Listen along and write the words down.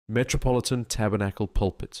Metropolitan Tabernacle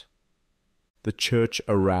Pulpit. The Church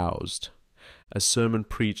Aroused. A sermon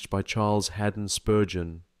preached by Charles Haddon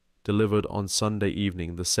Spurgeon, delivered on Sunday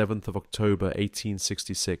evening, the 7th of October,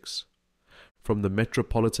 1866. From the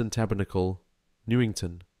Metropolitan Tabernacle,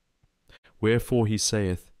 Newington. Wherefore he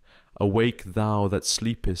saith, Awake thou that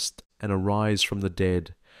sleepest, and arise from the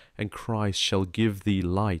dead, and Christ shall give thee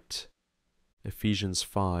light. Ephesians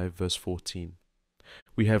 5, verse 14.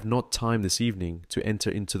 We have not time this evening to enter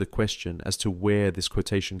into the question as to where this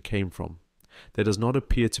quotation came from. There does not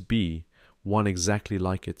appear to be one exactly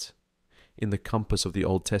like it in the compass of the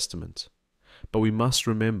Old Testament. But we must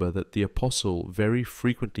remember that the Apostle very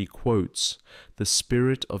frequently quotes the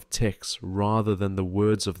spirit of texts rather than the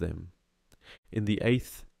words of them. In the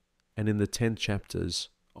 8th and in the 10th chapters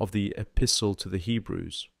of the Epistle to the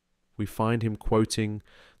Hebrews, we find him quoting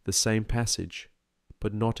the same passage,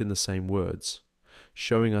 but not in the same words,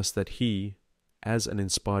 showing us that he, as an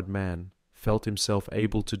inspired man, felt himself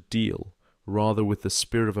able to deal rather with the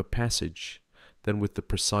spirit of a passage than with the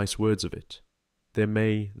precise words of it. There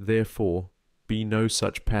may, therefore, be no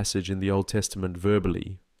such passage in the Old Testament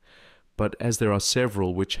verbally, but as there are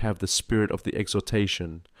several which have the spirit of the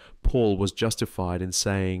exhortation, Paul was justified in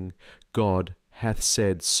saying, God hath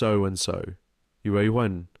said so and so.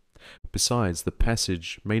 Yuewen. Besides, the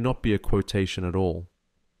passage may not be a quotation at all.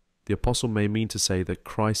 The apostle may mean to say that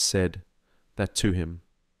Christ said that to him,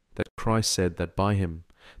 that Christ said that by him,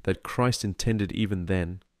 that Christ intended even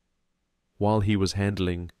then, while he was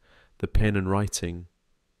handling the pen and writing,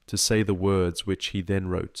 to say the words which he then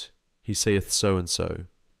wrote. He saith so and so.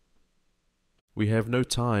 We have no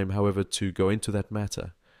time, however, to go into that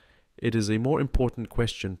matter. It is a more important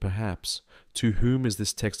question, perhaps, to whom is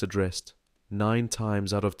this text addressed? 9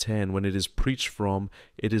 times out of 10, when it is preached from,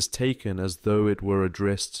 it is taken as though it were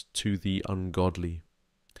addressed to the ungodly.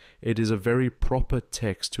 It is a very proper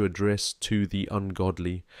text to address to the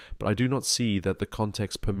ungodly, but I do not see that the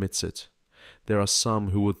context permits it. There are some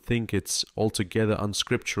who would think it's altogether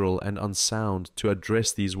unscriptural and unsound to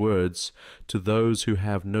address these words to those who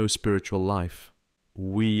have no spiritual life.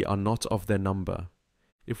 We are not of their number.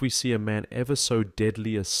 If we see a man ever so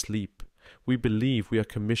deadly asleep, we believe we are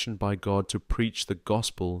commissioned by God to preach the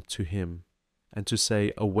gospel to him, and to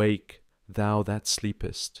say, Awake, thou that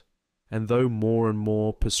sleepest. And though more and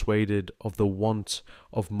more persuaded of the want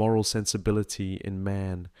of moral sensibility in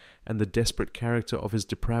man, and the desperate character of his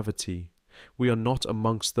depravity, we are not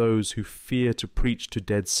amongst those who fear to preach to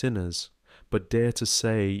dead sinners, but dare to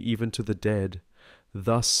say, even to the dead,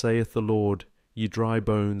 Thus saith the Lord, ye dry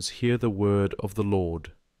bones, hear the word of the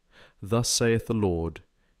Lord. Thus saith the Lord,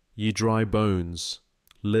 ye dry bones,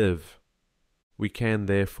 live. We can,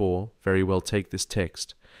 therefore, very well take this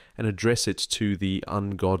text and address it to the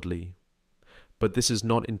ungodly. But this is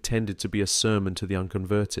not intended to be a sermon to the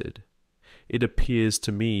unconverted. It appears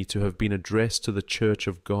to me to have been addressed to the church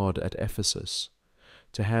of God at Ephesus,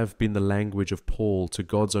 to have been the language of Paul to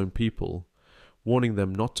God's own people, warning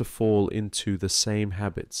them not to fall into the same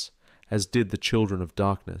habits as did the children of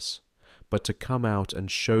darkness, but to come out and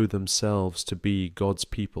show themselves to be God's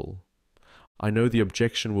people. I know the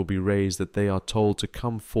objection will be raised that they are told to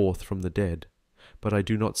come forth from the dead, but I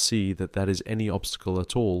do not see that that is any obstacle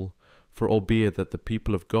at all, for albeit that the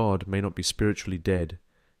people of God may not be spiritually dead,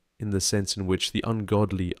 in the sense in which the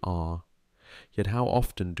ungodly are, yet how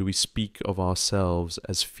often do we speak of ourselves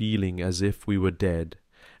as feeling as if we were dead,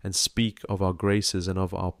 and speak of our graces and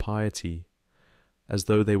of our piety as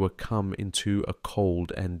though they were come into a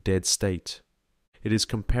cold and dead state. It is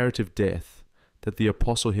comparative death that the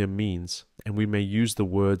apostle here means, and we may use the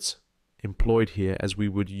words employed here as we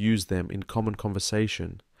would use them in common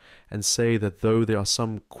conversation, and say that though there are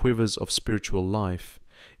some quivers of spiritual life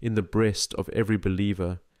in the breast of every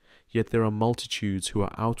believer, yet there are multitudes who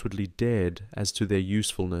are outwardly dead as to their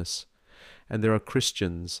usefulness, and there are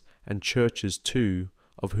Christians and churches too,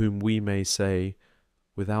 of whom we may say,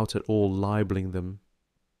 without at all libeling them,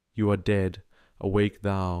 You are dead, awake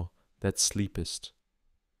thou that sleepest.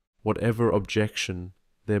 Whatever objection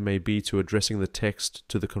there may be to addressing the text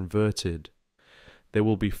to the converted, there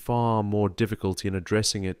will be far more difficulty in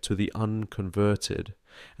addressing it to the unconverted,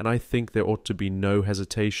 and I think there ought to be no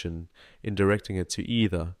hesitation in directing it to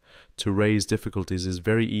either. To raise difficulties is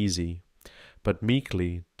very easy, but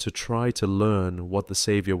meekly to try to learn what the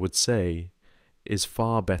Saviour would say is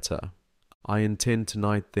far better. I intend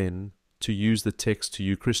tonight, then, to use the text to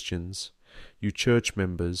you Christians, you church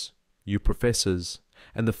members, you professors,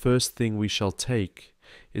 and the first thing we shall take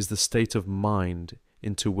is the state of mind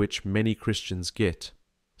into which many Christians get.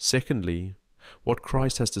 Secondly, what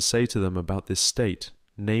Christ has to say to them about this state,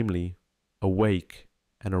 namely, awake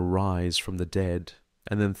and arise from the dead.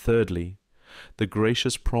 And then thirdly, the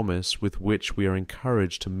gracious promise with which we are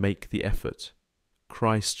encouraged to make the effort.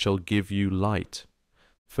 Christ shall give you light.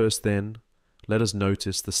 First then, let us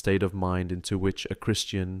notice the state of mind into which a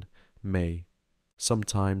Christian may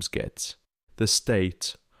sometimes get. The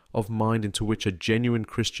state of mind into which a genuine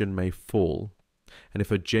Christian may fall. And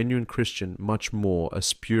if a genuine Christian, much more a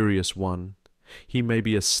spurious one, he may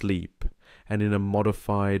be asleep, and in a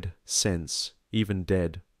modified sense, even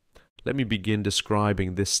dead. Let me begin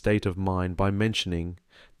describing this state of mind by mentioning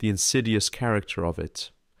the insidious character of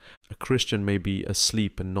it. A Christian may be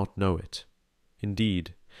asleep and not know it.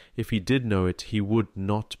 Indeed, if he did know it, he would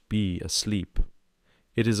not be asleep.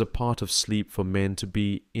 It is a part of sleep for men to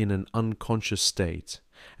be in an unconscious state,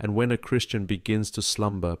 and when a Christian begins to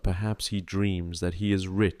slumber, perhaps he dreams that he is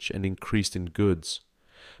rich and increased in goods.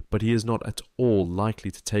 But he is not at all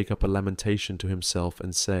likely to take up a lamentation to himself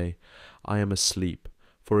and say, I am asleep.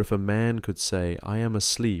 For if a man could say, I am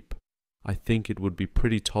asleep, I think it would be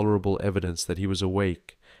pretty tolerable evidence that he was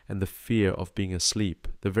awake, and the fear of being asleep,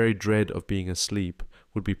 the very dread of being asleep,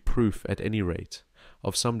 would be proof, at any rate,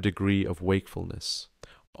 of some degree of wakefulness.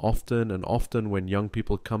 Often and often when young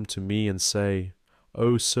people come to me and say,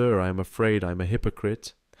 Oh, sir, I am afraid I am a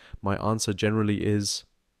hypocrite, my answer generally is,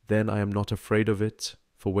 Then I am not afraid of it,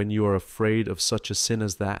 for when you are afraid of such a sin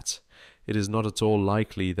as that, it is not at all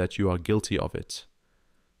likely that you are guilty of it.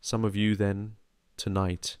 Some of you then,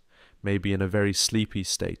 tonight, may be in a very sleepy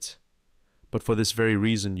state, but for this very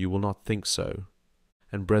reason you will not think so.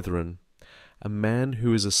 And brethren, a man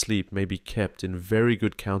who is asleep may be kept in very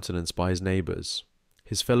good countenance by his neighbours.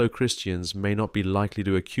 His fellow Christians may not be likely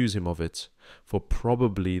to accuse him of it, for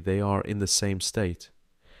probably they are in the same state.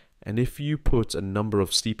 And if you put a number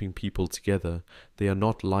of sleeping people together, they are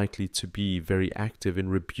not likely to be very active in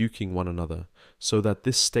rebuking one another, so that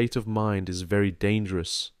this state of mind is very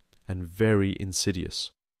dangerous and very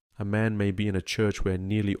insidious. A man may be in a church where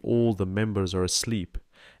nearly all the members are asleep,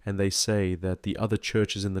 and they say that the other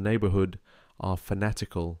churches in the neighbourhood are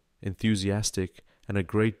fanatical, enthusiastic, and a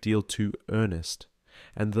great deal too earnest.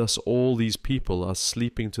 And thus all these people are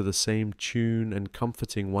sleeping to the same tune and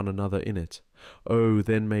comforting one another in it. Oh,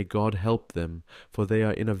 then may God help them, for they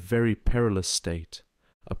are in a very perilous state.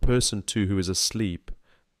 A person, too, who is asleep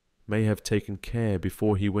may have taken care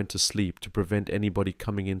before he went to sleep to prevent anybody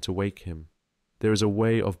coming in to wake him. There is a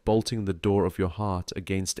way of bolting the door of your heart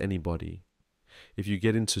against anybody. If you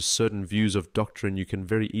get into certain views of doctrine, you can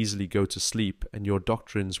very easily go to sleep, and your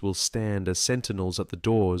doctrines will stand as sentinels at the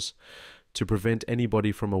doors to prevent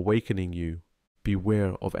anybody from awakening you.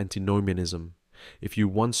 Beware of antinomianism. If you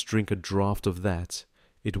once drink a draught of that,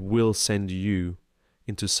 it will send you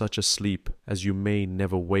into such a sleep as you may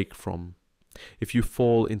never wake from. If you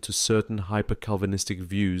fall into certain hyper-Calvinistic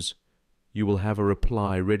views, you will have a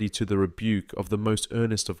reply ready to the rebuke of the most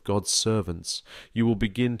earnest of God's servants. You will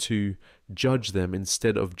begin to judge them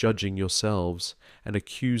instead of judging yourselves, and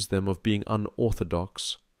accuse them of being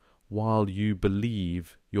unorthodox, while you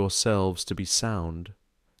believe yourselves to be sound,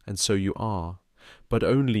 and so you are, but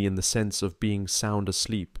only in the sense of being sound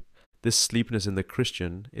asleep. This sleepiness in the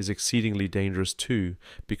Christian is exceedingly dangerous too,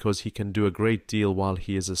 because he can do a great deal while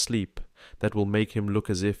he is asleep, that will make him look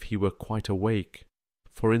as if he were quite awake.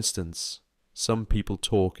 For instance, some people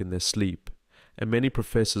talk in their sleep, and many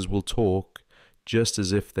professors will talk just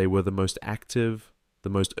as if they were the most active, the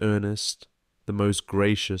most earnest, the most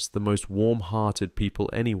gracious, the most warm-hearted people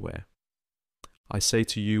anywhere. I say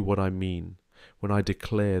to you what I mean when I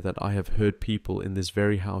declare that I have heard people in this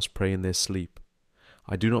very house pray in their sleep.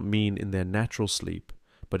 I do not mean in their natural sleep,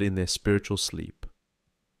 but in their spiritual sleep.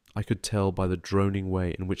 I could tell by the droning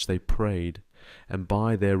way in which they prayed, and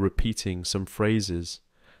by their repeating some phrases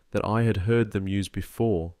that I had heard them use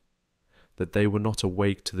before, that they were not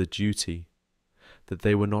awake to the duty, that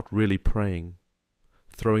they were not really praying,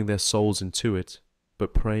 throwing their souls into it,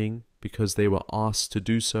 but praying because they were asked to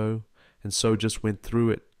do so, and so just went through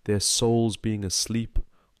it, their souls being asleep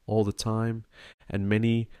all the time. And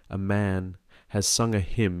many a man has sung a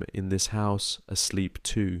hymn in this house asleep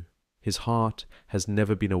too. His heart has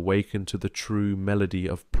never been awakened to the true melody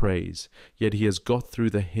of praise, yet he has got through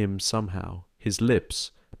the hymn somehow, his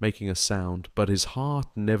lips making a sound, but his heart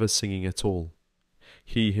never singing at all.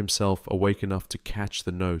 He himself awake enough to catch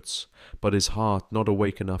the notes, but his heart not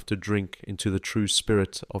awake enough to drink into the true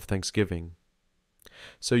spirit of thanksgiving.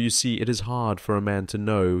 So you see, it is hard for a man to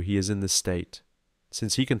know he is in this state,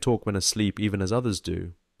 since he can talk when asleep even as others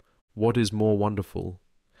do. What is more wonderful?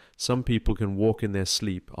 Some people can walk in their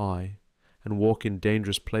sleep, aye, and walk in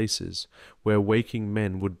dangerous places where waking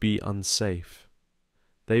men would be unsafe.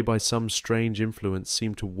 They by some strange influence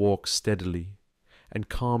seem to walk steadily and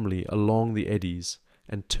calmly along the eddies,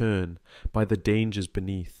 and turn by the dangers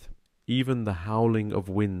beneath. Even the howling of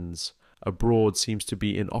winds abroad seems to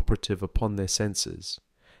be inoperative upon their senses,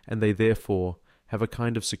 and they therefore have a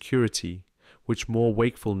kind of security which more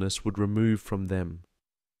wakefulness would remove from them.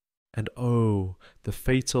 And oh, the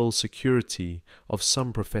fatal security of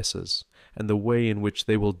some professors, and the way in which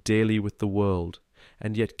they will dally with the world,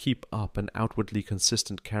 and yet keep up an outwardly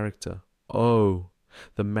consistent character. Oh,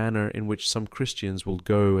 the manner in which some Christians will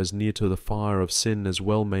go as near to the fire of sin as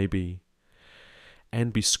well may be,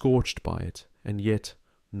 and be scorched by it, and yet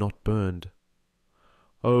not burned.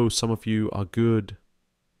 Oh, some of you are good,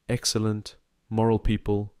 excellent, moral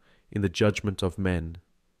people in the judgment of men,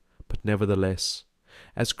 but nevertheless,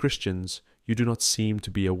 as Christians, you do not seem to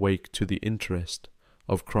be awake to the interest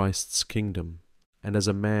of Christ's kingdom. And as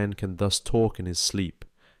a man can thus talk in his sleep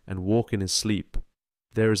and walk in his sleep,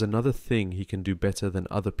 there is another thing he can do better than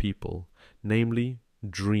other people, namely,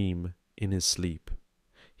 dream in his sleep.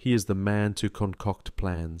 He is the man to concoct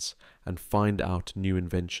plans and find out new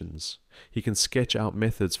inventions. He can sketch out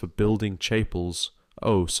methods for building chapels,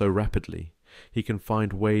 oh, so rapidly. He can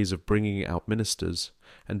find ways of bringing out ministers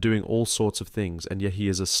and doing all sorts of things, and yet he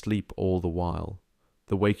is asleep all the while.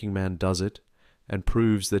 The waking man does it, and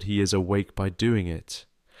proves that he is awake by doing it.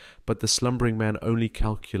 But the slumbering man only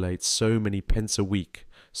calculates so many pence a week,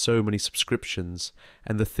 so many subscriptions,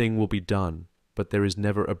 and the thing will be done, but there is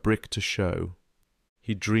never a brick to show.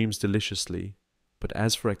 He dreams deliciously, but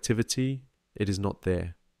as for activity, it is not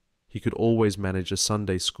there. He could always manage a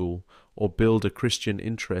Sunday school or build a Christian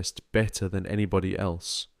interest better than anybody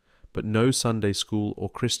else, but no Sunday school or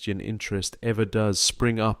Christian interest ever does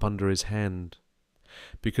spring up under his hand,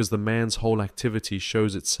 because the man's whole activity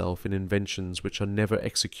shows itself in inventions which are never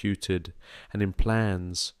executed and in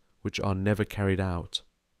plans which are never carried out.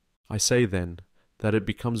 I say then that it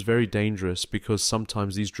becomes very dangerous, because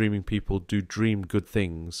sometimes these dreaming people do dream good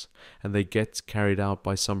things, and they get carried out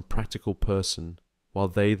by some practical person, while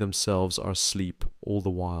they themselves are asleep all the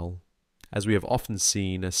while. As we have often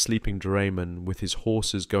seen a sleeping drayman with his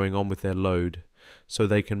horses going on with their load, so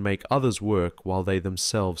they can make others work while they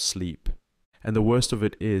themselves sleep. And the worst of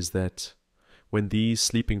it is that when these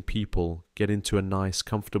sleeping people get into a nice,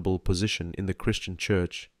 comfortable position in the Christian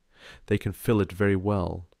church, they can fill it very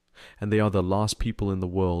well, and they are the last people in the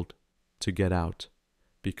world to get out,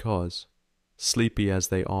 because, sleepy as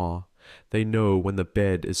they are, they know when the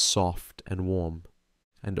bed is soft and warm.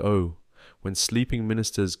 And oh, when sleeping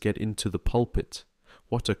ministers get into the pulpit,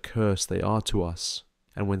 what a curse they are to us.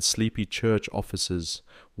 And when sleepy church officers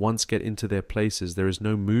once get into their places, there is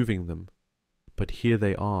no moving them. But here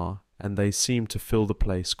they are, and they seem to fill the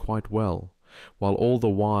place quite well, while all the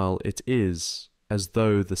while it is as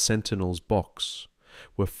though the sentinel's box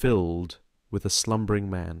were filled with a slumbering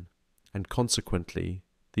man, and consequently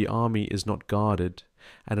the army is not guarded,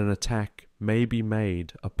 and an attack may be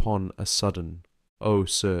made upon a sudden. Oh,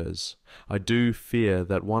 sirs, I do fear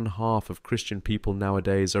that one half of Christian people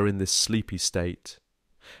nowadays are in this sleepy state,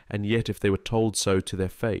 and yet if they were told so to their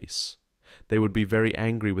face, they would be very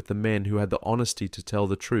angry with the men who had the honesty to tell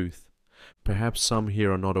the truth. Perhaps some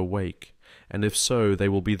here are not awake, and if so, they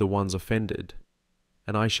will be the ones offended,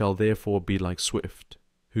 and I shall therefore be like Swift,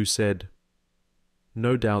 who said,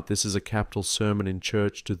 "No doubt this is a capital sermon in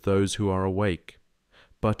church to those who are awake,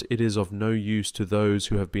 but it is of no use to those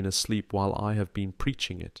who have been asleep while I have been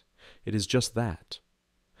preaching it. It is just that.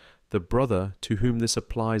 The brother to whom this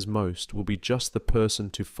applies most will be just the person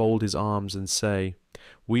to fold his arms and say,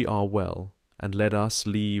 'We are well, and let us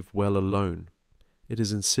leave well alone.' It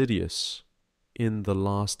is insidious in the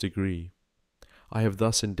last degree. I have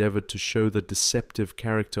thus endeavored to show the deceptive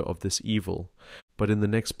character of this evil, but in the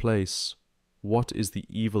next place, what is the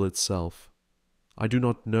evil itself? I do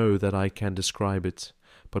not know that I can describe it,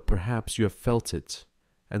 but perhaps you have felt it,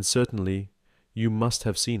 and certainly you must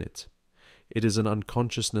have seen it. It is an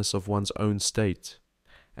unconsciousness of one's own state,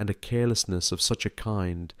 and a carelessness of such a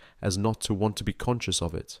kind as not to want to be conscious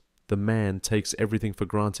of it. The man takes everything for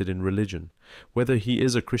granted in religion. Whether he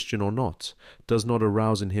is a Christian or not does not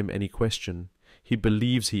arouse in him any question. He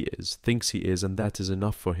believes he is, thinks he is, and that is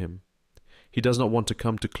enough for him. He does not want to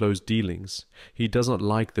come to close dealings. He does not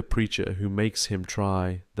like the preacher who makes him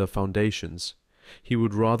try the foundations. He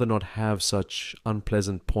would rather not have such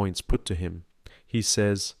unpleasant points put to him. He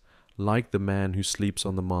says, like the man who sleeps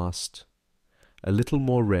on the mast, "A little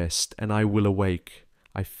more rest, and I will awake."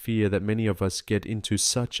 I fear that many of us get into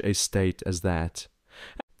such a state as that.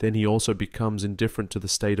 Then he also becomes indifferent to the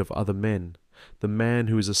state of other men. The man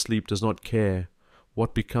who is asleep does not care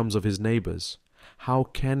what becomes of his neighbors. How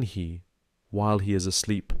can he, while he is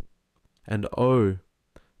asleep? And oh,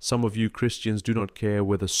 Some of you Christians do not care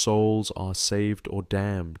whether souls are saved or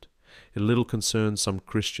damned. It little concerns some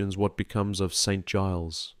Christians what becomes of St.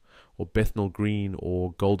 Giles, or Bethnal Green,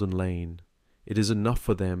 or Golden Lane. It is enough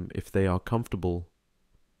for them if they are comfortable,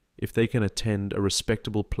 if they can attend a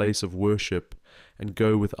respectable place of worship and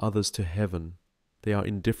go with others to heaven. They are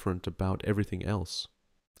indifferent about everything else.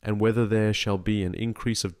 And whether there shall be an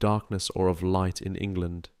increase of darkness or of light in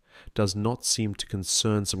England does not seem to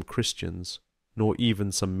concern some Christians, nor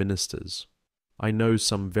even some ministers. I know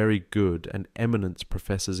some very good and eminent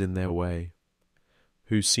professors in their way,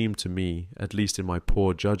 who seem to me, at least in my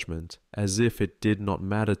poor judgment, as if it did not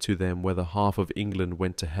matter to them whether half of England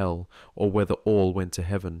went to hell or whether all went to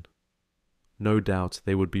heaven. No doubt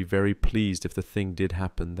they would be very pleased if the thing did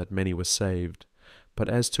happen that many were saved, but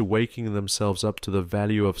as to waking themselves up to the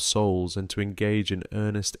value of souls and to engage in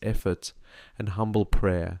earnest effort and humble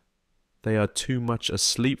prayer, they are too much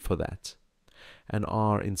asleep for that, and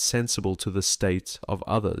are insensible to the state of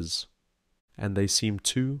others, and they seem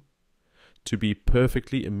to be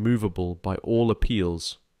perfectly immovable by all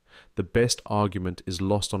appeals. The best argument is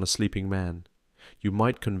lost on a sleeping man. You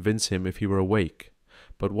might convince him if he were awake,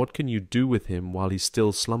 but what can you do with him while he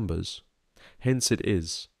still slumbers? Hence it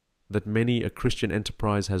is that many a Christian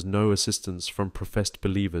enterprise has no assistance from professed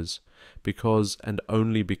believers, because and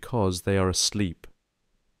only because they are asleep.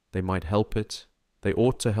 They might help it, they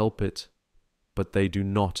ought to help it, but they do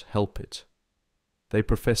not help it. They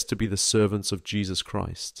profess to be the servants of Jesus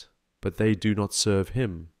Christ, but they do not serve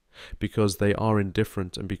him, because they are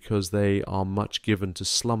indifferent and because they are much given to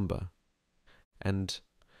slumber. And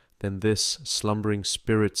then this slumbering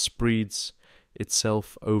spirit spreads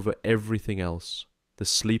itself over everything else. The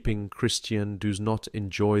sleeping Christian does not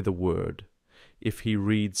enjoy the word. If he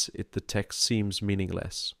reads it, the text seems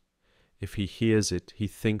meaningless. If he hears it, he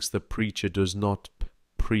thinks the preacher does not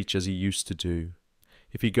preach as he used to do.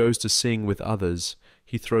 If he goes to sing with others,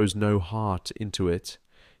 he throws no heart into it.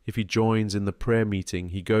 If he joins in the prayer meeting,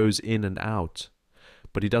 he goes in and out,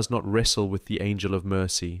 but he does not wrestle with the angel of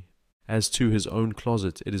mercy. As to his own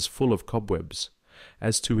closet, it is full of cobwebs.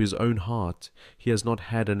 As to his own heart, he has not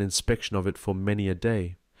had an inspection of it for many a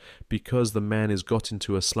day, because the man is got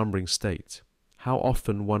into a slumbering state. How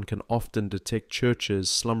often one can often detect churches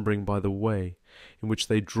slumbering by the way, in which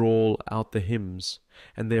they drawl out the hymns,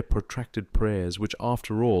 and their protracted prayers, which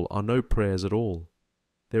after all are no prayers at all.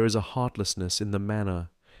 There is a heartlessness in the manner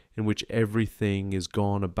in which everything is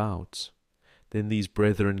gone about. Then these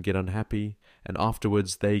brethren get unhappy, and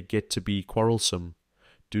afterwards they get to be quarrelsome.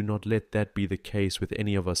 Do not let that be the case with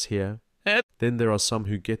any of us here. Then there are some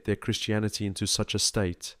who get their Christianity into such a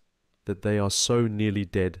state that they are so nearly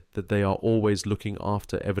dead that they are always looking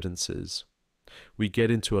after evidences. We get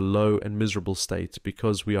into a low and miserable state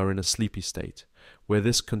because we are in a sleepy state. Where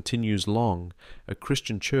this continues long, a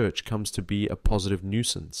Christian church comes to be a positive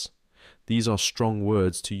nuisance. These are strong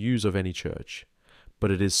words to use of any church,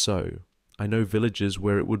 but it is so. I know villages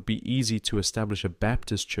where it would be easy to establish a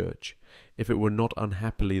Baptist church, if it were not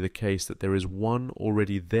unhappily the case that there is one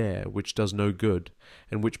already there which does no good,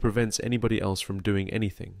 and which prevents anybody else from doing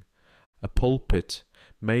anything. A pulpit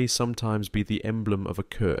may sometimes be the emblem of a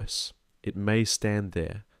curse. It may stand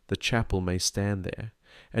there, the chapel may stand there,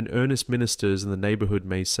 and earnest ministers in the neighbourhood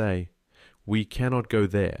may say, "We cannot go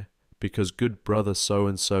there, because good brother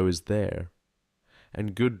so-and-so is there."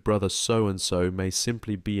 And good brother so-and-so may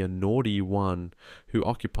simply be a naughty one who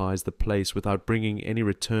occupies the place without bringing any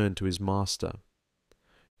return to his master.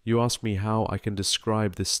 You ask me how I can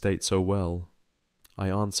describe this state so well. I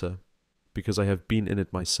answer, because I have been in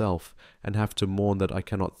it myself, and have to mourn that I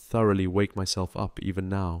cannot thoroughly wake myself up even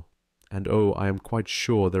now. And oh, I am quite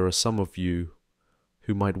sure there are some of you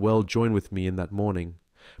who might well join with me in that mourning.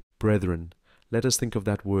 Brethren, let us think of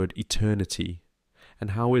that word eternity.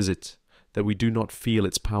 And how is it that we do not feel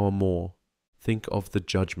its power more? Think of the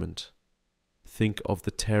judgment. Think of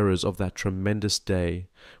the terrors of that tremendous day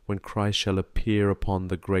when Christ shall appear upon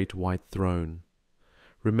the great white throne.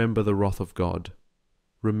 Remember the wrath of God.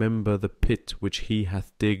 Remember the pit which he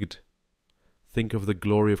hath digged. Think of the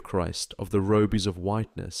glory of Christ, of the robes of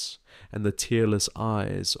whiteness, and the tearless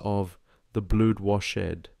eyes of the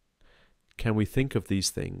blood-washed. Can we think of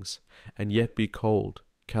these things, and yet be cold,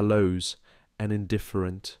 callous, and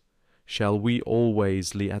indifferent? Shall we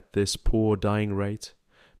always lie at this poor dying rate?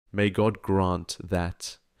 May God grant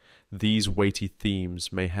that these weighty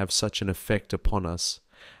themes may have such an effect upon us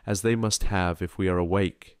as they must have if we are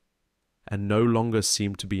awake, and no longer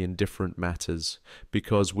seem to be indifferent matters,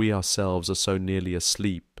 because we ourselves are so nearly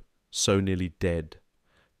asleep, so nearly dead.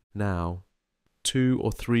 Now, 2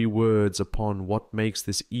 or 3 words upon what makes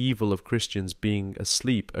this evil of Christians being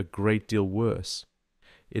asleep a great deal worse.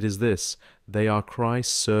 It is this: they are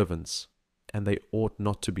Christ's servants, and they ought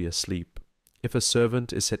not to be asleep. If a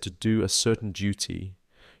servant is set to do a certain duty,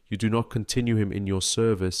 you do not continue him in your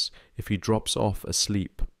service if he drops off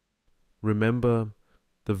asleep. Remember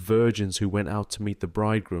the virgins who went out to meet the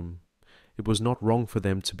bridegroom. It was not wrong for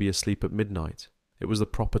them to be asleep at midnight. It was the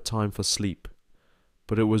proper time for sleep.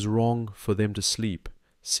 But it was wrong for them to sleep,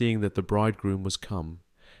 seeing that the bridegroom was come,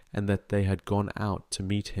 and that they had gone out to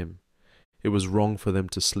meet him. It was wrong for them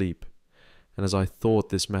to sleep. And as I thought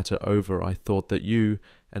this matter over, I thought that you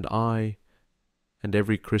and I and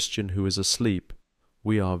every Christian who is asleep,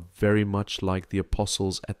 we are very much like the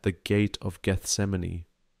apostles at the gate of Gethsemane.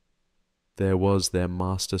 There was their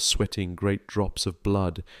master sweating great drops of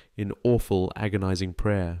blood in awful agonizing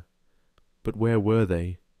prayer. But where were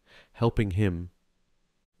they? Helping him?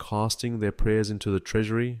 Casting their prayers into the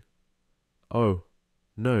treasury? Oh,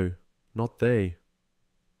 no, not they.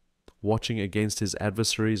 Watching against his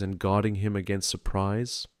adversaries and guarding him against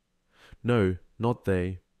surprise? No, not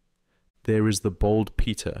they. There is the bold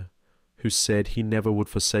Peter, who said he never would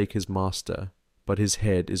forsake his master, but his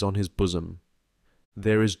head is on his bosom.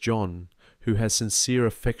 There is John, who has sincere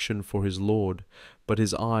affection for his Lord, but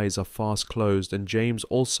his eyes are fast closed, and James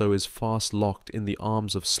also is fast locked in the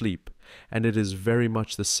arms of sleep, and it is very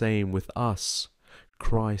much the same with us.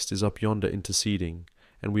 Christ is up yonder interceding,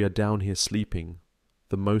 and we are down here sleeping,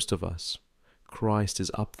 the most of us. Christ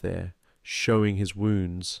is up there, showing his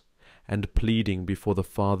wounds, and pleading before the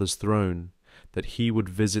Father's throne, that he would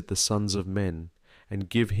visit the sons of men, and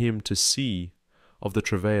give him to see of the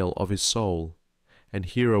travail of his soul. And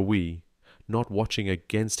here are we, not watching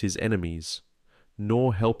against his enemies,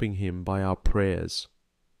 nor helping him by our prayers,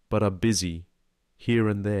 but are busy, here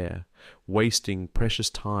and there, wasting precious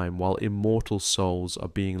time while immortal souls are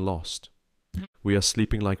being lost. We are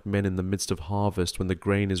sleeping like men in the midst of harvest when the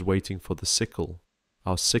grain is waiting for the sickle.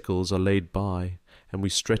 Our sickles are laid by, and we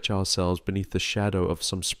stretch ourselves beneath the shadow of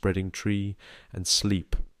some spreading tree and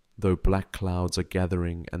sleep, though black clouds are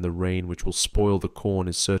gathering and the rain which will spoil the corn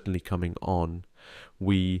is certainly coming on.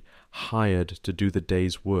 We, hired to do the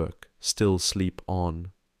day's work, still sleep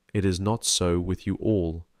on. It is not so with you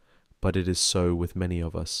all, but it is so with many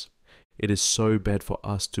of us. It is so bad for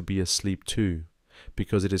us to be asleep too,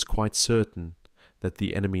 because it is quite certain that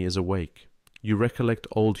the enemy is awake. You recollect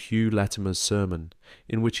old Hugh Latimer's sermon,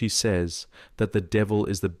 in which he says that the devil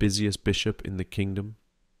is the busiest bishop in the kingdom.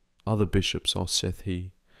 Other bishops, saith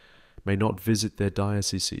he, may not visit their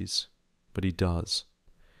dioceses, but he does.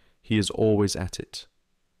 He is always at it,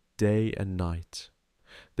 day and night.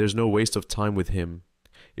 There's no waste of time with him.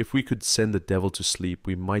 If we could send the devil to sleep,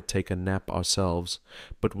 we might take a nap ourselves,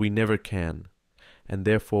 but we never can, and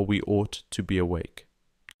therefore we ought to be awake.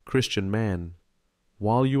 Christian man,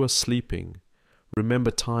 while you are sleeping,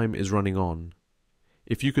 remember time is running on.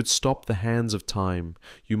 If you could stop the hands of time,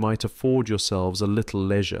 you might afford yourselves a little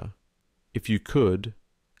leisure. If you could,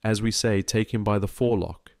 as we say, take him by the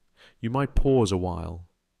forelock, you might pause a while.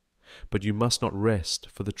 But you must not rest,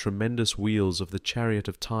 for the tremendous wheels of the chariot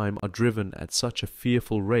of time are driven at such a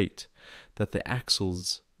fearful rate that the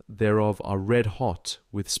axles thereof are red hot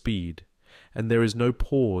with speed, and there is no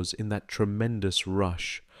pause in that tremendous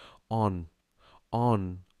rush. On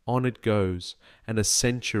it goes, and a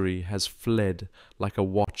century has fled like a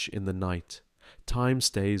watch in the night. Time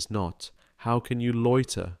stays not. How can you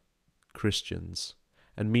loiter, Christians?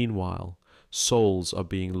 And meanwhile, souls are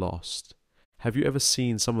being lost. Have you ever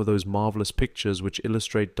seen some of those marvelous pictures which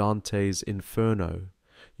illustrate Dante's Inferno?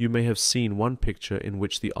 You may have seen one picture in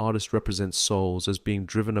which the artist represents souls as being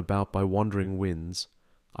driven about by wandering winds.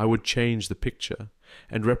 I would change the picture,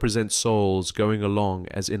 and represent souls going along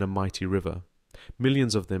as in a mighty river,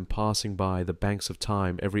 millions of them passing by the banks of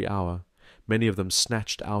time every hour, many of them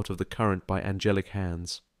snatched out of the current by angelic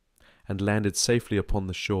hands, and landed safely upon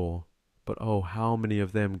the shore. But oh, how many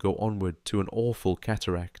of them go onward to an awful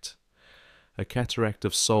cataract! A cataract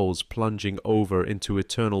of souls plunging over into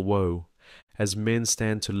eternal woe, as men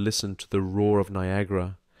stand to listen to the roar of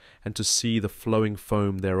Niagara, and to see the flowing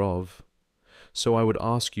foam thereof. So I would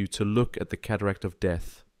ask you to look at the cataract of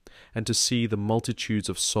death, and to see the multitudes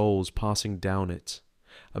of souls passing down it,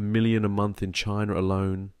 1 million a month in China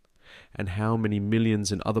alone, and how many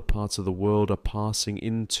millions in other parts of the world are passing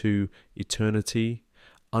into eternity,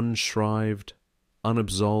 unshrived,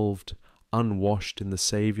 unabsolved, unwashed in the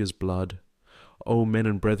Saviour's blood. O men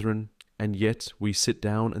and brethren, and yet we sit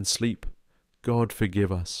down and sleep. God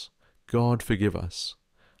forgive us. God forgive us.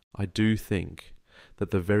 I do think that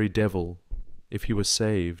the very devil, if he were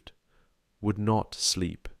saved, would not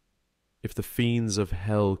sleep. If the fiends of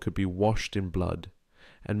hell could be washed in blood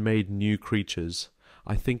and made new creatures,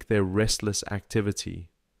 I think their restless activity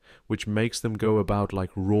which makes them go about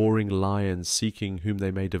like roaring lions seeking whom they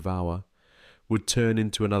may devour, would turn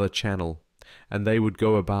into another channel, and they would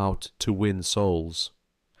go about to win souls.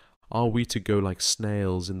 Are we to go like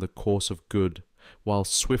snails in the course of good, while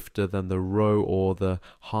swifter than the roe or the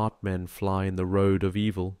hartmen fly in the road of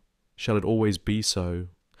evil? Shall it always be so?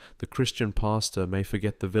 The Christian pastor may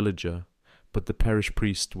forget the villager, but the parish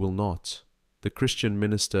priest will not. The Christian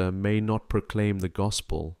minister may not proclaim the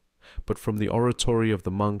gospel, but from the oratory of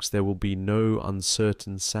the monks there will be no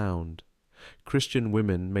uncertain sound. Christian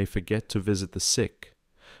women may forget to visit the sick,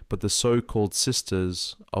 but the so-called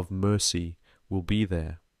sisters of mercy will be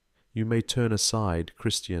there. You may turn aside,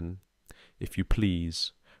 Christian, if you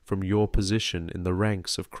please, from your position in the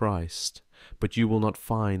ranks of Christ, but you will not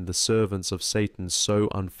find the servants of Satan so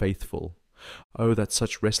unfaithful. Oh, that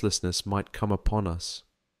such restlessness might come upon us,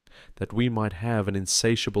 that we might have an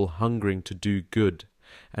insatiable hungering to do good,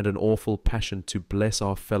 and an awful passion to bless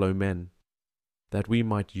our fellow men, that we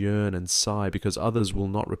might yearn and sigh because others will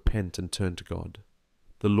not repent and turn to God.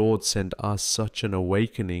 The Lord send us such an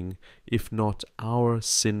awakening, if not, our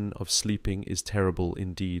sin of sleeping is terrible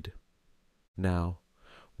indeed. Now,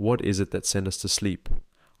 what is it that sent us to sleep?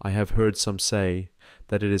 I have heard some say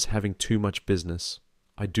that it is having too much business.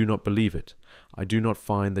 I do not believe it. I do not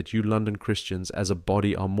find that you London Christians as a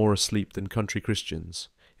body are more asleep than country Christians.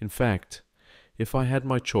 In fact, if I had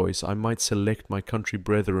my choice, I might select my country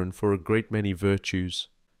brethren for a great many virtues,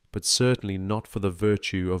 but certainly not for the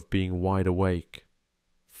virtue of being wide awake.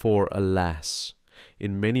 For, alas,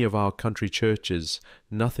 in many of our country churches,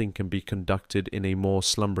 nothing can be conducted in a more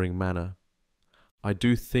slumbering manner. I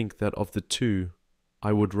do think that of the two,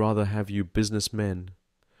 I would rather have you business men,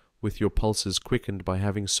 with your pulses quickened by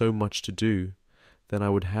having so much to do, than I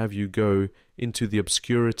would have you go into the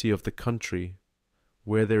obscurity of the country,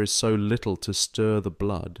 where there is so little to stir the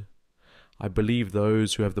blood. I believe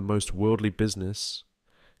those who have the most worldly business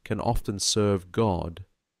can often serve God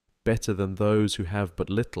better than those who have but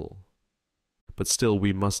little. But still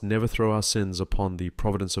we must never throw our sins upon the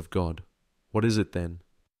providence of God. What is it then?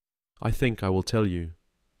 I think I will tell you.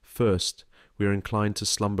 First, we are inclined to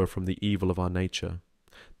slumber from the evil of our nature.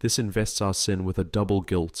 This invests our sin with a double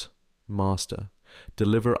guilt. Master,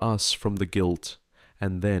 deliver us from the guilt,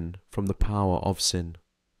 and then from the power of sin.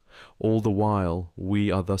 All the while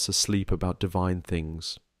we are thus asleep about divine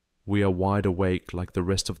things. We are wide awake like the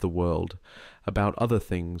rest of the world about other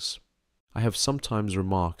things. I have sometimes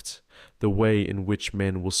remarked the way in which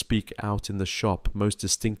men will speak out in the shop most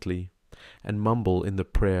distinctly, and mumble in the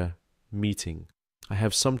prayer meeting. I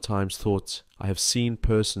have sometimes thought I have seen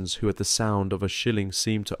persons who at the sound of a shilling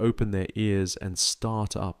seem to open their ears and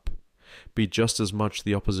start up, be just as much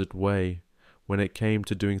the opposite way when it came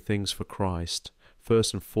to doing things for Christ,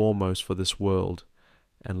 first and foremost for this world,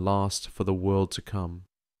 and last for the world to come,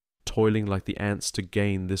 toiling like the ants to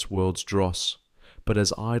gain this world's dross, but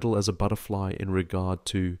as idle as a butterfly in regard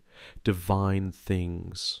to divine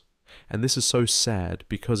things. And this is so sad,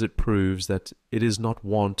 because it proves that it is not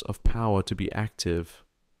want of power to be active,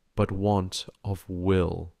 but want of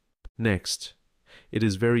will. Next, it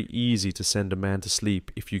is very easy to send a man to sleep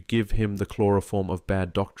if you give him the chloroform of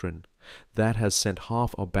bad doctrine. That has sent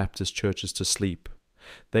half our Baptist churches to sleep.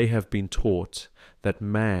 They have been taught that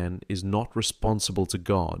man is not responsible to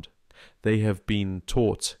God. They have been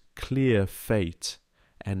taught clear fate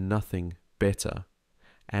and nothing better,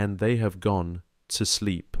 and they have gone to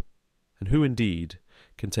sleep. And who indeed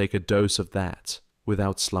can take a dose of that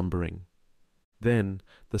without slumbering? Then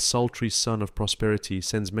the sultry sun of prosperity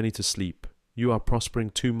sends many to sleep. You are prospering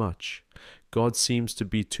too much. God seems to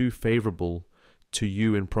be too favorable to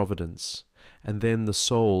you in providence, and then the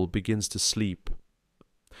soul begins to sleep.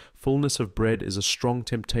 Fullness of bread is a strong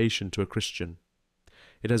temptation to a Christian.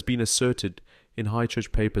 It has been asserted in high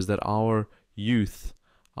church papers that our youth,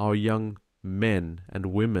 our young men and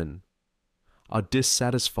women, are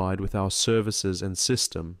dissatisfied with our services and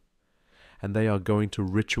system, and they are going to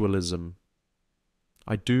ritualism.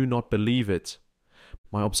 I do not believe it.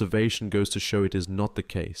 My observation goes to show it is not the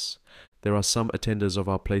case. There are some attenders of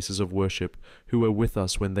our places of worship who were with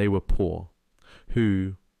us when they were poor,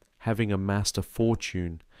 who, having amassed a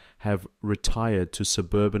fortune, have retired to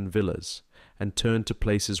suburban villas, and turned to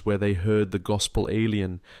places where they heard the gospel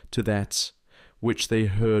alien to that which they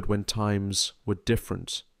heard when times were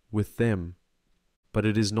different with them. But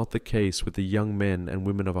it is not the case with the young men and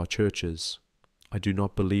women of our churches. I do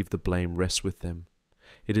not believe the blame rests with them.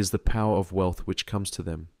 It is the power of wealth which comes to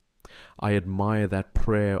them. I admire that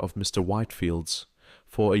prayer of Mr. Whitefield's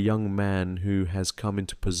for a young man who has come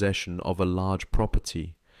into possession of a large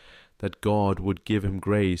property, that God would give him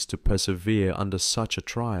grace to persevere under such a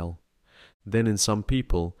trial. Then in some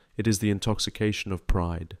people It is the intoxication of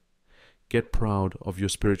pride. Get proud of your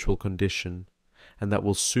spiritual condition, and that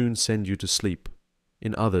will soon send you to sleep.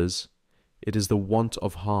 In others, it is the want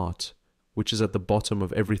of heart, which is at the bottom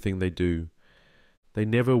of everything they do. They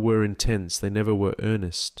never were intense, they never were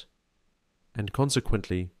earnest, and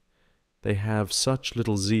consequently, they have such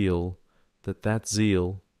little zeal that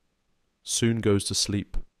zeal soon goes to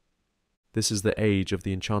sleep. This is the age of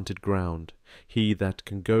the enchanted ground. He that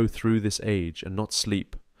can go through this age and not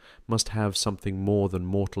sleep must have something more than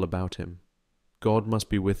mortal about him. God must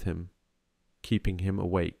be with him, keeping him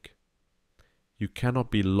awake. You cannot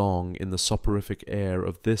be long in the soporific air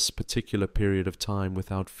of this particular period of time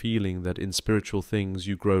without feeling that in spiritual things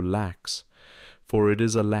you grow lax, for it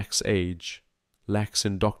is a lax age, lax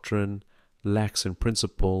in doctrine, lax in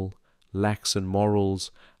principle, lax in morals,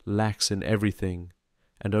 lax in everything,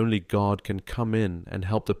 and only God can come in and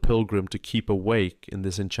help the pilgrim to keep awake in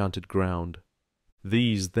this enchanted ground.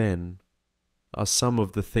 These, then, are some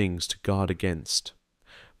of the things to guard against.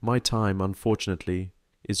 My time, unfortunately,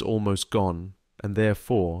 is almost gone, and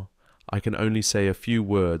therefore I can only say a few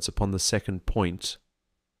words upon the second point.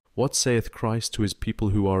 What saith Christ to his people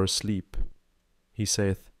who are asleep? He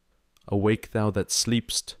saith, Awake thou that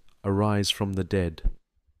sleepst, arise from the dead.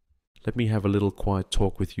 Let me have a little quiet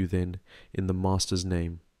talk with you then, in the Master's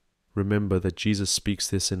name. Remember that Jesus speaks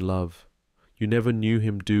this in love. You never knew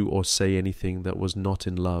him do or say anything that was not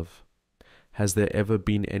in love. Has there ever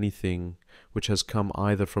been anything which has come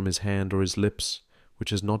either from his hand or his lips,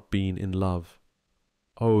 which has not been in love?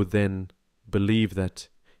 Oh, then, believe that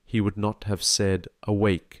he would not have said,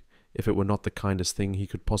 Awake, if it were not the kindest thing he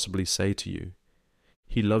could possibly say to you.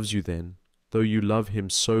 He loves you then, though you love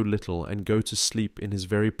him so little and go to sleep in his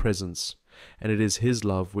very presence, and it is his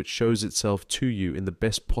love which shows itself to you in the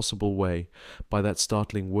best possible way by that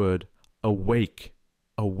startling word, Awake,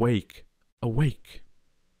 awake, awake.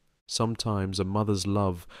 Sometimes a mother's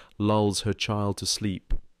love lulls her child to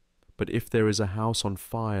sleep, but if there is a house on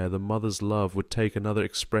fire, the mother's love would take another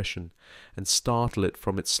expression and startle it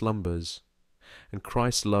from its slumbers. And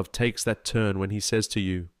Christ's love takes that turn when he says to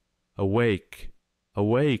you, Awake,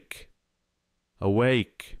 awake,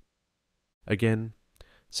 awake. Again,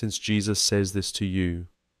 since Jesus says this to you,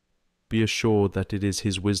 be assured that it is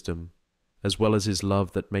his wisdom, as well as his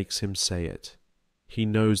love, that makes him say it. He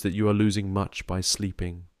knows that you are losing much by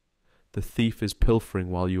sleeping. The thief is pilfering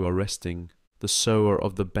while you are resting. The sower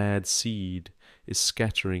of the bad seed is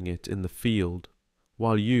scattering it in the field,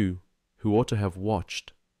 while you, who ought to have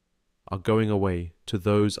watched, are going away to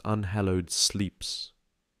those unhallowed sleeps.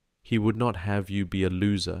 He would not have you be a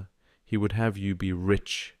loser. He would have you be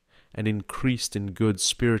rich and increased in good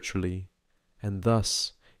spiritually, and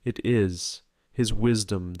thus it is his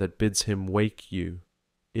wisdom that bids him wake you.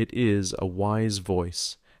 It is a wise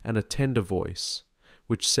voice and a tender voice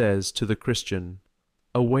which says to the Christian,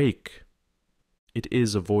 Awake! It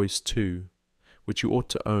is a voice, too, which you ought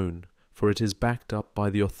to own, for it is backed up by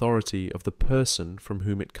the authority of the person from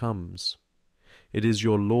whom it comes. It is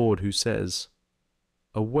your Lord who says,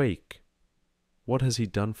 Awake! What has he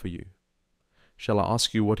done for you? Shall I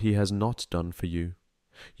ask you what he has not done for you?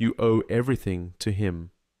 You owe everything to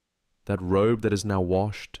him. That robe that is now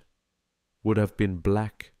washed would have been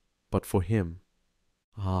black but for him.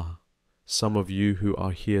 Ah, some of you who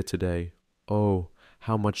are here today, oh,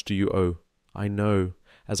 how much do you owe? I know,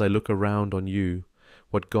 as I look around on you,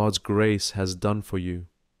 what God's grace has done for you.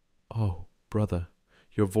 Oh, brother,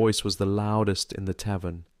 your voice was the loudest in the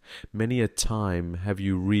tavern. Many a time have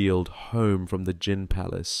you reeled home from the gin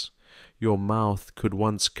palace. Your mouth could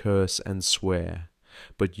once curse and swear,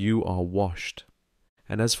 but you are washed.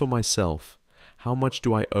 And as for myself, how much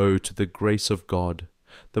do I owe to the grace of God?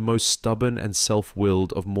 The most stubborn and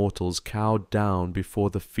self-willed of mortals cowed down before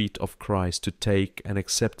the feet of Christ to take and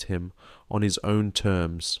accept him on his own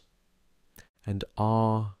terms. And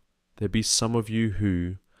there be some of you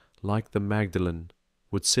who, like the Magdalene,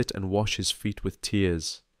 would sit and wash his feet with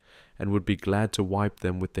tears, and would be glad to wipe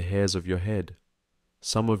them with the hairs of your head.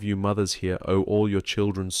 Some of you mothers here owe all your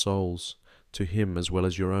children's souls to him as well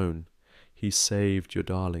as your own. He saved your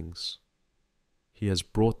darlings. He has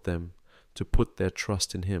brought them to put their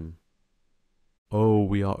trust in him. Oh,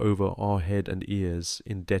 we are over our head and ears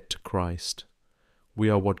in debt to Christ. We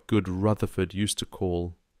are what good Rutherford used to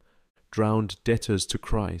call drowned debtors to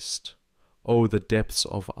Christ. Oh, the depths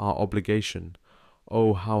of our obligation.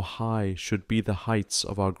 Oh, how high should be the heights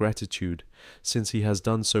of our gratitude, since he has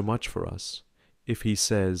done so much for us. If he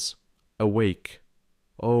says, Awake,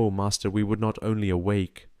 oh, Master, we would not only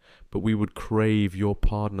awake, but we would crave your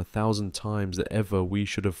pardon 1,000 times that ever we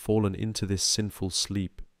should have fallen into this sinful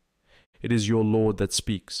sleep. It is your Lord that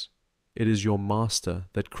speaks. It is your Master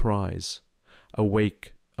that cries,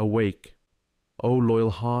 "Awake, awake, O loyal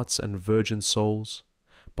hearts and virgin souls,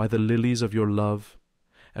 by the lilies of your love,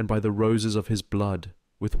 and by the roses of his blood,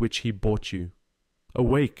 with which he bought you.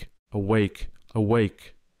 Awake, awake,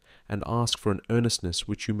 awake, and ask for an earnestness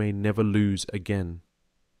which you may never lose again."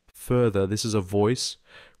 Further, this is a voice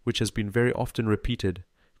which has been very often repeated.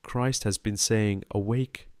 Christ has been saying,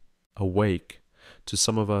 "Awake, awake," to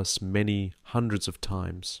some of us many hundreds of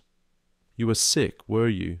times. You were sick, were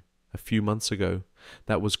you, a few months ago?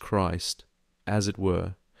 That was Christ, as it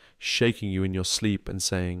were, shaking you in your sleep and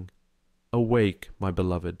saying, "Awake, my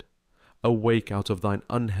beloved, awake out of thine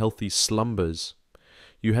unhealthy slumbers."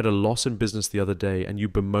 You had a loss in business the other day, and you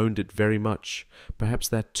bemoaned it very much. Perhaps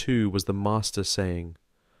that too was the Master saying,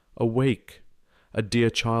 "Awake." A dear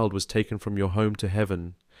child was taken from your home to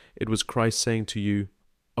heaven. It was Christ saying to you,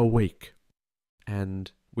 "Awake."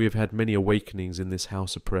 And we have had many awakenings in this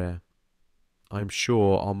house of prayer. I am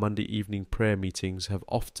sure our Monday evening prayer meetings have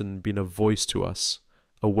often been a voice to us,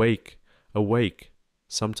 "Awake, awake."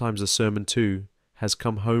 Sometimes a sermon too has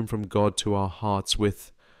come home from God to our hearts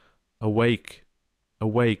with, "Awake,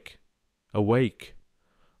 awake, awake."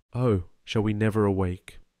 Oh, shall we never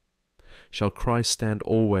awake? Shall Christ stand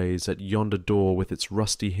always at yonder door with its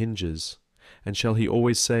rusty hinges? And shall he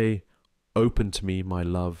always say, "Open to me, my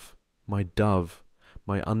love, my dove,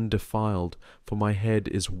 my undefiled, for my head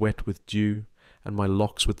is wet with dew, and my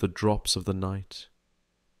locks with the drops of the night"?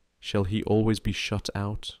 Shall he always be shut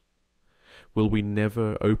out? Will we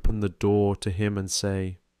never open the door to him and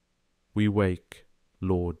say, "We wake,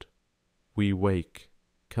 Lord, we wake,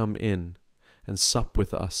 come in, and sup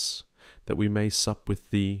with us, that we may sup with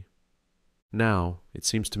thee"? Now, it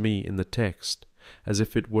seems to me in the text, as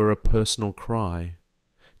if it were a personal cry.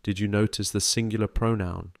 Did you notice the singular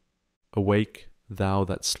pronoun? "Awake, thou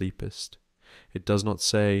that sleepest." It does not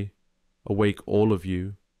say, "Awake all of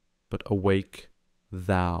you," but "Awake,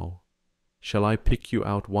 thou." Shall I pick you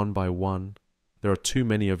out one by one? There are too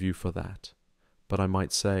many of you for that. But I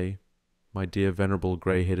might say, "My dear venerable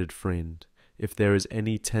grey-headed friend, if there is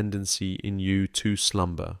any tendency in you to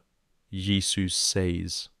slumber, Jesus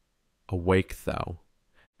says, 'Awake thou.'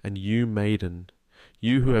 And you, maiden,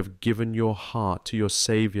 you who have given your heart to your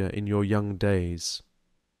Saviour in your young days,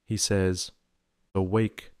 he says,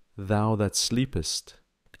 'Awake thou that sleepest.'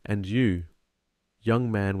 And you,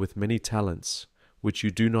 young man with many talents, which you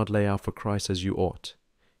do not lay out for Christ as you ought,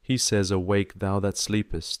 he says, 'Awake thou that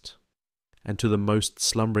sleepest.' And to the most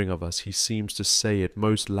slumbering of us he seems to say it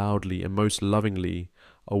most loudly and most lovingly,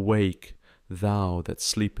 'Awake thou that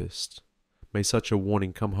sleepest.' May such a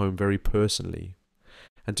warning come home very personally.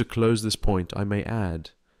 And to close this point, I may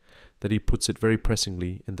add that he puts it very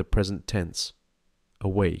pressingly in the present tense.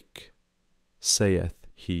 "Awake, saith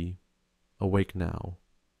he." Awake now.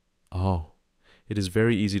 Oh, it is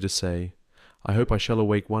very easy to say, "I hope I shall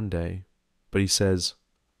awake one day." But he says,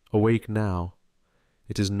 "Awake now."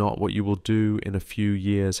 It is not what you will do in a few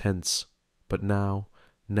years hence, but now,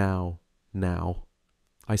 now, now.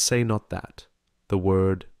 I say not that. The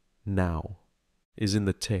word "now" is in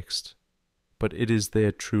the text, but it is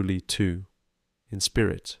there truly too, in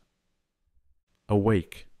spirit.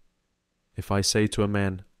 Awake. If I say to a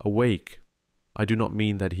man, "Awake," I do not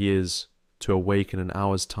mean that he is to awake in an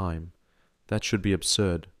hour's time. That should be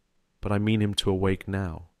absurd. But I mean him to awake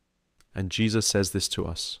now. And Jesus says this to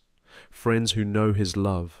us, friends who know his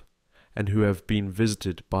love, and who have been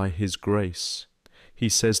visited by his grace. He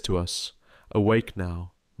says to us, "Awake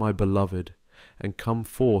now, my beloved, and come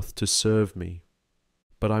forth to serve me."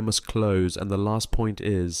 But I must close, and the last point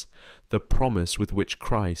is the promise with which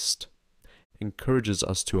Christ encourages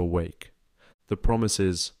us to awake. The promise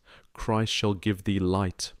is, "Christ shall give thee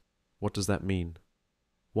light." What does that mean?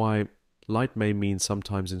 Why, light may mean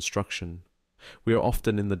sometimes instruction. We are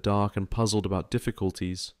often in the dark and puzzled about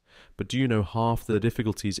difficulties, but do you know half the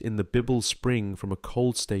difficulties in the Bible spring from a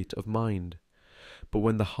cold state of mind? But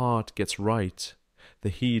when the heart gets right, the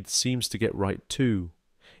heed seems to get right too.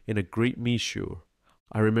 In a great measure,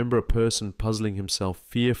 I remember a person puzzling himself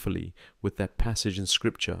fearfully with that passage in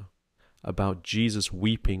Scripture about Jesus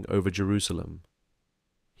weeping over Jerusalem.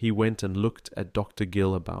 He went and looked at Dr.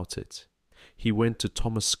 Gill about it. He went to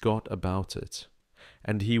Thomas Scott about it.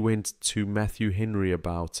 And he went to Matthew Henry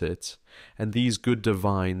about it. And these good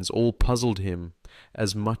divines all puzzled him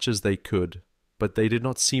as much as they could, but they did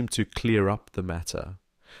not seem to clear up the matter.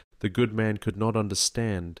 The good man could not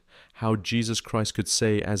understand how Jesus Christ could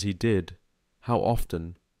say as he did, "How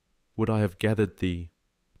often would I have gathered thee,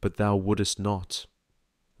 but thou wouldest not."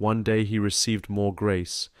 One day he received more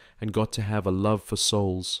grace and got to have a love for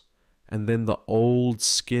souls, and then the old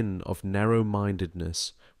skin of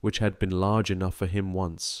narrow-mindedness which had been large enough for him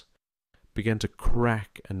once, began to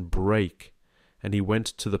crack and break, and he went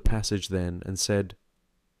to the passage then and said,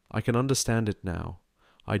 "I can understand it now.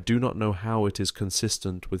 I do not know how it is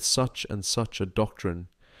consistent with such and such a doctrine,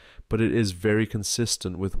 but it is very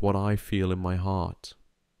consistent with what I feel in my heart."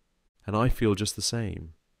 And I feel just the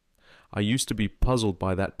same. I used to be puzzled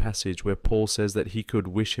by that passage where Paul says that he could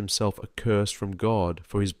wish himself accursed from God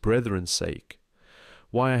for his brethren's sake.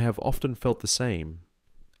 Why, I have often felt the same,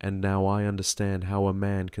 and now I understand how a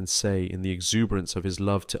man can say in the exuberance of his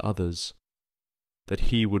love to others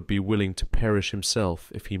that he would be willing to perish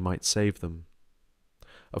himself if he might save them.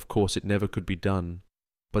 Of course it never could be done,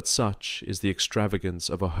 but such is the extravagance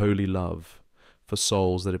of a holy love for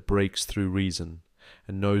souls that it breaks through reason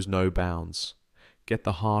and knows no bounds. Get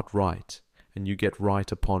the heart right, and you get right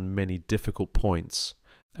upon many difficult points.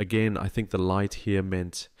 Again, I think the light here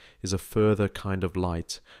meant is a further kind of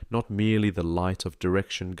light, not merely the light of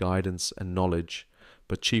direction, guidance, and knowledge,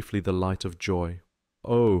 but chiefly the light of joy.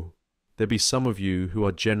 Oh, there be some of you who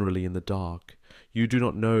are generally in the dark. You do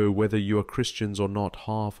not know whether you are Christians or not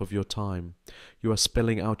half of your time. You are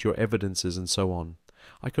spelling out your evidences and so on.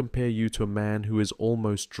 I compare you to a man who is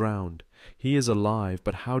almost drowned. He is alive,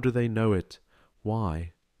 but how do they know it?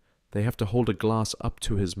 Why? They have to hold a glass up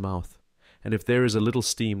to his mouth, and if there is a little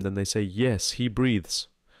steam, then they say, "Yes, he breathes."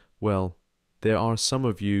 Well, there are some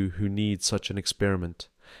of you who need such an experiment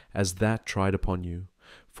as that tried upon you,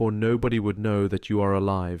 for nobody would know that you are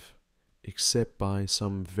alive, except by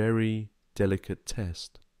some very delicate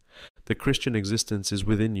test. The Christian existence is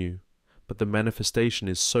within you, but the manifestation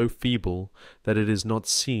is so feeble that it is not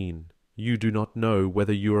seen. You do not know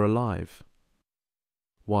whether you are alive.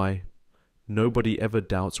 Why, nobody ever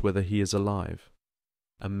doubts whether he is alive.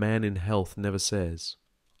 A man in health never says,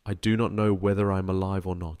 "I do not know whether I am alive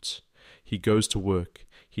or not." He goes to work,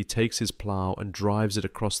 he takes his plough and drives it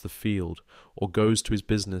across the field, or goes to his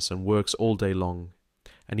business and works all day long,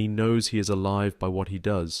 and he knows he is alive by what he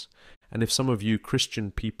does. And if some of you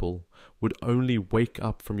Christian people would only wake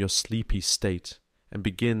up from your sleepy state and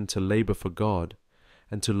begin to labor for God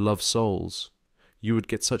and to love souls, you would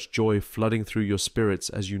get such joy flooding through your spirits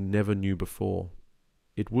as you never knew before.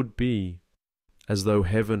 It would be as though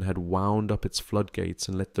heaven had wound up its floodgates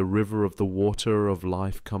and let the river of the water of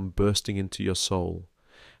life come bursting into your soul,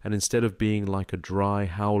 and instead of being like a dry,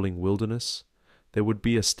 howling wilderness, there would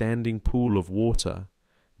be a standing pool of water,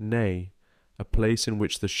 nay, a place in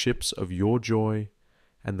which the ships of your joy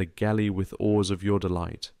and the galley with oars of your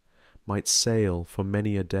delight might sail for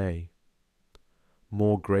many a day.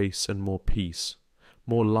 More grace and more peace,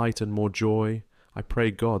 more light and more joy, I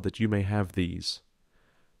pray God that you may have these.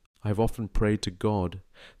 I have often prayed to God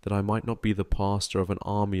that I might not be the pastor of an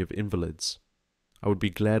army of invalids. I would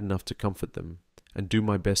be glad enough to comfort them, and do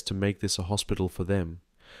my best to make this a hospital for them,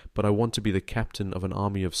 but I want to be the captain of an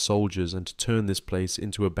army of soldiers and to turn this place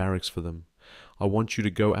into a barracks for them. I want you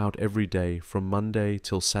to go out every day, from Monday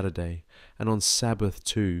till Saturday, and on Sabbath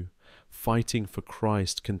too, fighting for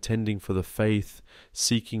Christ, contending for the faith,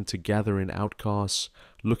 seeking to gather in outcasts,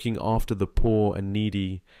 looking after the poor and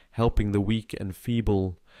needy, helping the weak and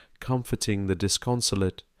feeble, comforting the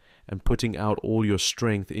disconsolate, and putting out all your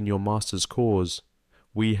strength in your Master's cause.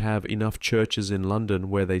 We have enough churches in London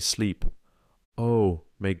where they sleep. Oh,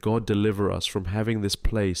 may God deliver us from having this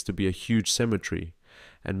place to be a huge cemetery,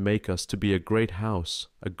 and make us to be a great house,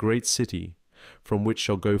 a great city, from which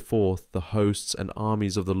shall go forth the hosts and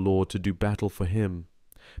armies of the Lord to do battle for him.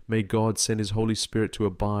 May God send his Holy Spirit to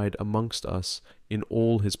abide amongst us in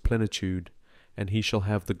all his plenitude, and he shall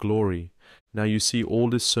have the glory. Now you see, all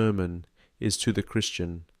this sermon is to the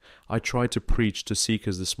Christian. I tried to preach to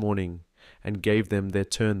seekers this morning, and gave them their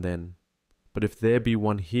turn then. But if there be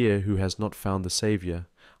one here who has not found the Saviour,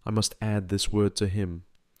 I must add this word to him.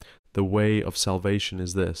 The way of salvation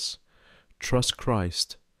is this: trust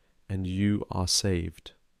Christ, and you are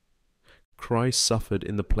saved. Christ suffered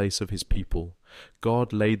in the place of his people.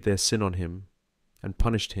 God laid their sin on him, and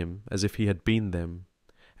punished him as if he had been them.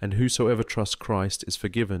 And whosoever trusts Christ is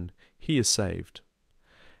forgiven, he is saved.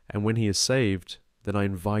 And when he is saved, then I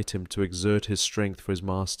invite him to exert his strength for his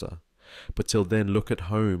Master. But till then, look at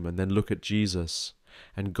home, and then look at Jesus.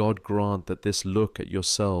 And God grant that this look at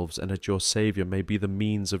yourselves and at your Saviour may be the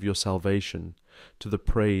means of your salvation, to the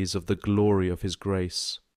praise of the glory of his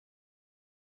grace.